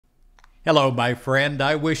Hello, my friend.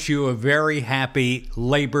 I wish you a very happy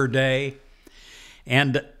Labor Day.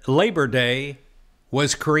 And Labor Day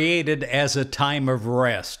was created as a time of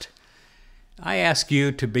rest. I ask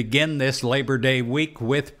you to begin this Labor Day week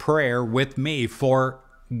with prayer with me for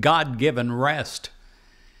God-given rest.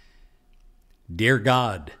 Dear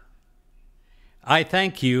God, I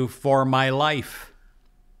thank you for my life.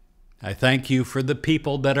 I thank you for the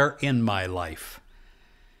people that are in my life.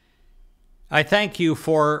 I thank you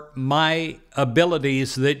for my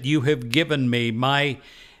abilities that you have given me,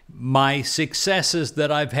 my successes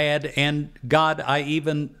that I've had, and God, I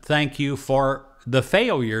even thank you for the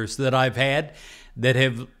failures that I've had that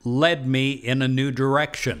have led me in a new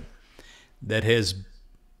direction, that has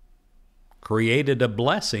created a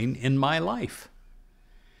blessing in my life.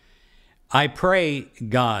 I pray,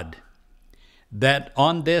 God, that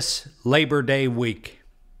on this Labor Day week,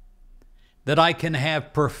 that I can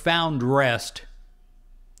have profound rest,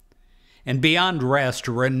 and beyond rest,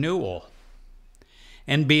 renewal,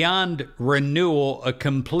 and beyond renewal, a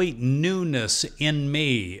complete newness in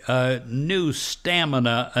me, a new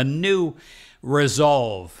stamina, a new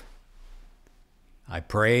resolve. I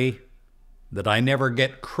pray that I never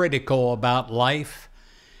get critical about life,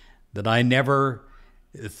 that I never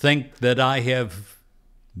think that I have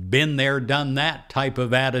been there, done that type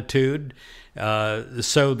of attitude,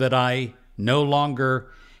 so that I no longer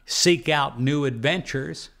seek out new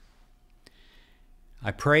adventures. I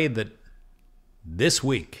pray that this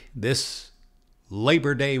week, this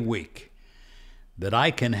Labor Day week, that I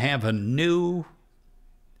can have a new,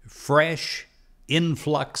 fresh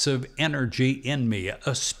influx of energy in me,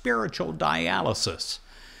 a spiritual dialysis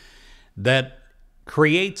that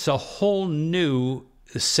creates a whole new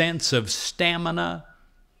sense of stamina,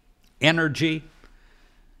 energy,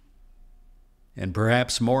 and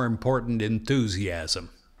perhaps more important, enthusiasm,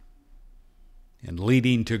 and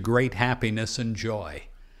leading to great happiness and joy.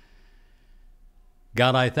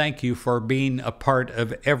 God, I thank you for being a part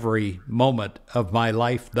of every moment of my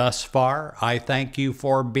life thus far. I thank you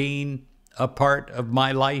for being a part of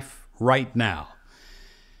my life right now.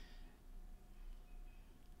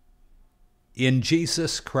 In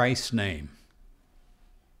Jesus Christ's name,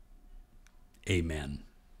 amen.